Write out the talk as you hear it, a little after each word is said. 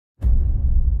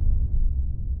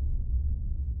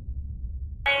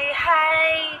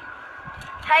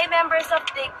Hi members of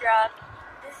Bigdrop.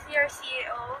 This is your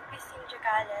CEO,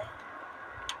 Hinihikayat.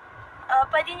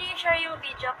 Pwede niyo i-share yung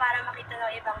video para makita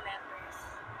ng ibang members.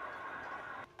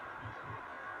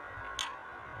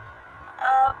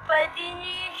 Pwede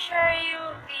niyo i-share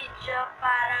yung video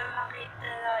para makita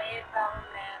ng ibang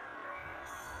members.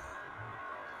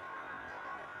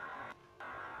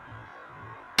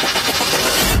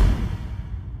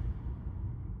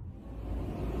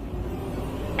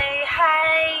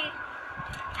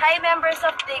 Hi members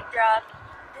of Bigdrop.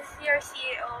 This is your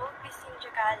CEO,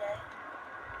 Hinihikayat.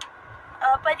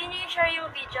 Pwede niyo i-share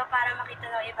yung video para makita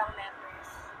ng ibang members.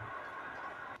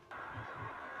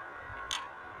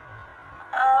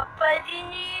 Pwede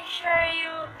niyo i-share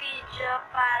yung video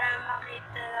para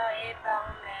makita ng ibang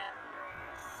members.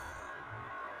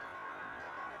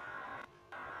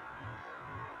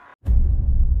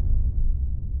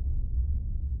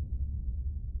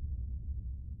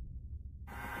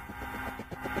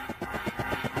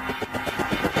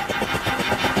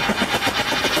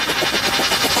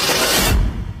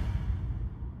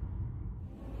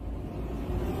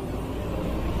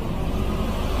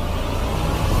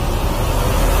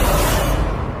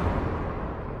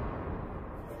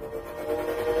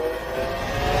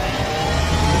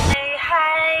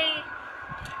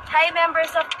 Hi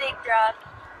members of Bigdrop.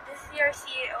 This is your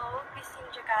CEO,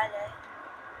 Hinihikayat.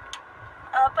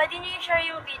 Pwede niyo i-share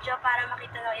yung video para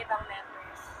makita ng ibang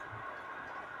members.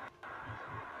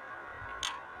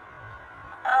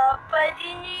 Pwede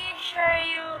niyo i-share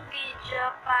yung video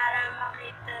para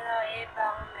makita ng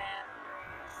ibang members.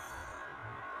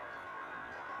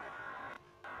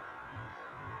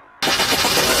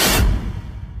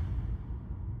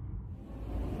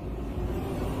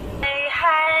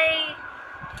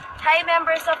 Hi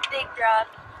members of Bigdrop.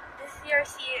 This is your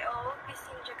CEO,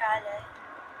 Hinihikayat.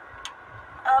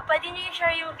 Pwede niyo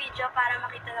i-share yung video para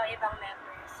makita ng ibang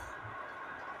members.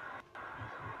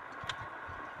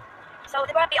 So,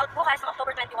 di ba payout bukas ng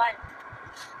October 21?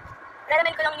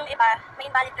 Lalamin ko lang yung iba, may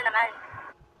invalid na naman.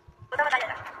 Punta mo tayo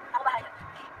lang. Ako bahala.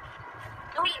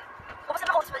 Louie, kumusta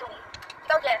ba host mo, Louie?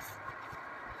 Ikaw, Jess.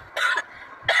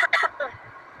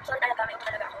 Sorry talaga, may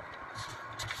talaga ako.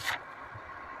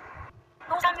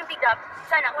 Kung saan yung Bigdrop,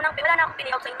 sana, wala na akong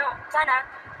pinayout sa inyo. Sana,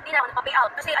 hindi na ako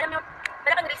nagpa-payout. Kasi alam nyo,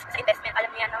 malaking risk sa investment.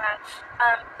 Alam nyo yan,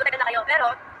 tutagal na kayo.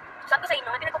 Pero, sabi ko sa inyo,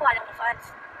 may pinagkukuha lang ng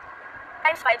funds.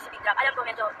 Times 5 si Bigdrop. Alam ko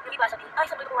medyo, yung iba sabihin, ay,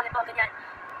 sabi ko kuha nito, ganyan.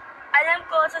 Alam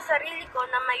ko sa sarili ko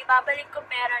na may babalik ko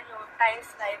pera nyo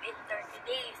times 5 in 30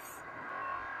 days.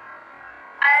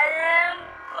 Alam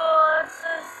ko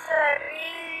sa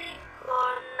sarili ko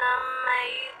na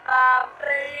may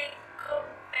babalik ko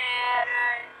pera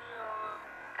nyo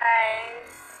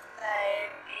times 5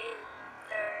 in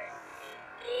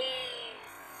 30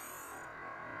 days.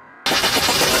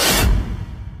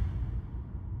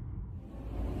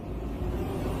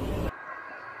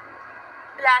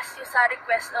 Plus, yung sa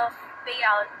request of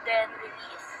payout, then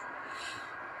release.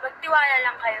 Magtiwala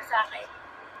lang kayo sa akin.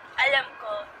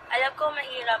 Alam ko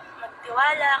mahirap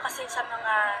magtiwala kasi sa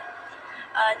mga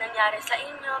nangyari sa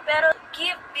inyo, pero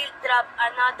give Bigdrop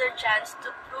another chance to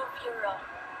prove you wrong.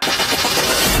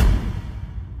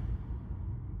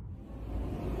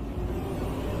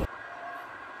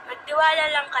 Magtiwala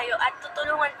lang kayo at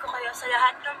tutulungan ko kayo sa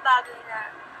lahat ng bagay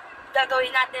na gagawin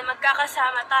natin.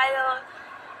 Magkakasama tayo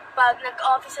pag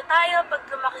nag-office tayo, pag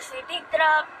lumaki si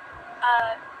Bigdrop,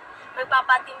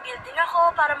 magpapating building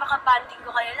ako para makapanding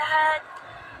ko kayo lahat.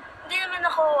 Hindi naman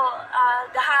ako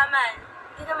gahaman,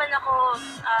 hindi naman ako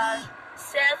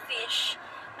selfish.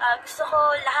 Gusto ko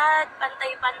lahat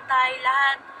pantay-pantay,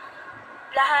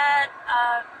 lahat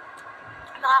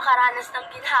makakaranas ng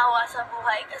ginhawa sa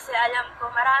buhay. Kasi alam ko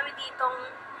marami ditong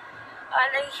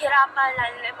nahihirapan,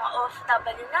 lalo na yung mga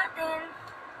OFW natin.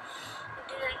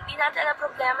 Hindi natin alam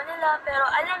problema nila, pero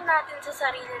alam natin sa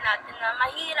sarili natin na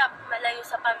mahirap malayo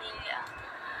sa pamilya.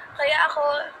 Kaya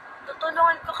ako,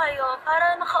 tutulungan ko kayo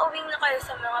para makauwing na kayo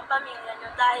sa mga pamilya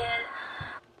nyo dahil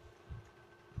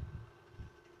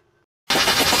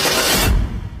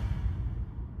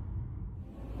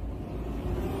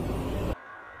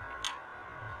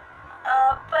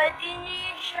pwede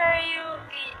niyo i-share yung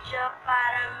video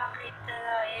para makita